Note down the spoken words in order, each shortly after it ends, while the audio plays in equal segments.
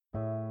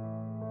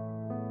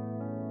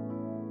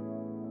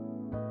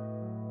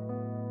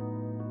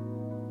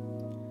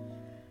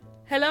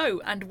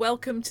Hello and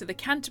welcome to the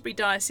Canterbury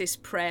Diocese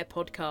Prayer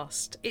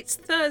Podcast. It's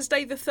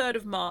Thursday the 3rd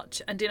of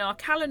March and in our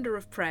calendar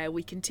of prayer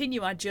we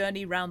continue our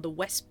journey round the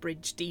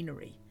Westbridge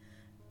Deanery,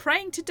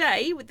 praying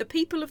today with the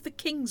people of the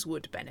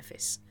Kingswood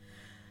benefice.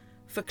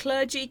 For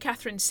clergy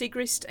Catherine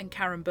Sigrist and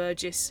Karen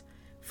Burgess,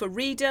 for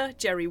reader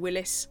Jerry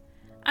Willis,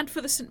 and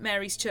for the St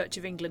Mary's Church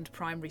of England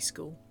Primary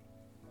School.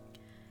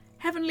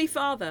 Heavenly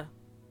Father,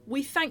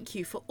 we thank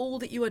you for all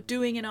that you are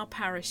doing in our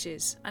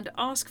parishes and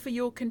ask for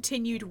your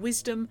continued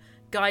wisdom,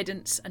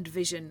 guidance and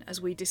vision as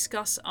we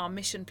discuss our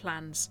mission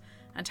plans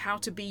and how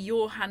to be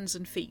your hands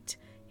and feet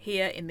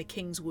here in the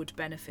Kingswood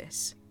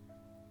benefice.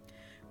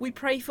 We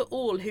pray for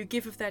all who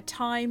give of their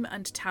time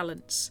and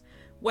talents,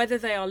 whether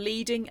they are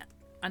leading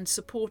and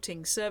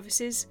supporting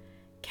services,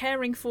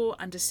 caring for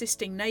and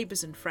assisting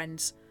neighbours and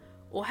friends,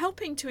 or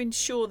helping to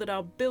ensure that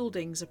our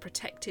buildings are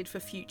protected for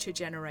future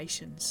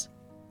generations.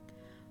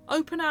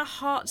 Open our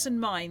hearts and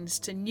minds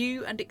to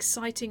new and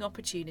exciting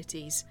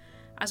opportunities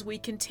as we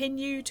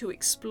continue to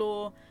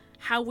explore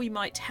how we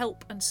might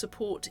help and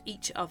support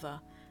each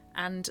other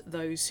and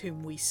those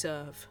whom we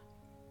serve.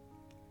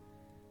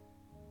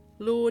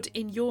 Lord,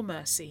 in your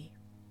mercy,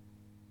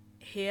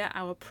 hear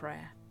our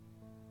prayer.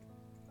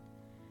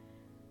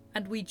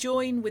 And we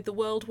join with the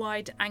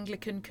Worldwide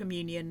Anglican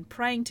Communion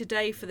praying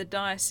today for the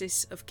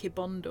Diocese of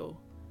Kibondo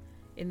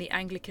in the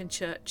Anglican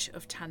Church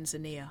of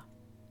Tanzania.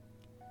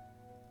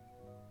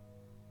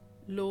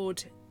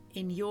 Lord,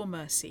 in your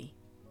mercy,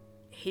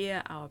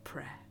 hear our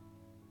prayer.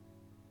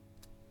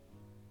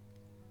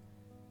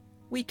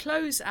 We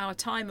close our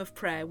time of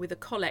prayer with a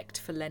collect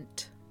for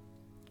Lent.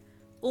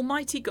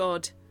 Almighty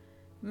God,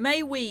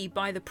 may we,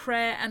 by the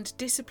prayer and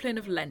discipline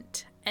of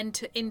Lent,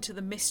 enter into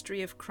the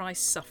mystery of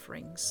Christ's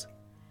sufferings,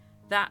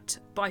 that,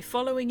 by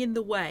following in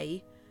the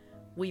way,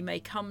 we may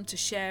come to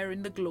share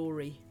in the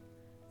glory,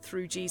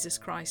 through Jesus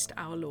Christ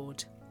our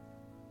Lord.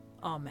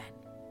 Amen.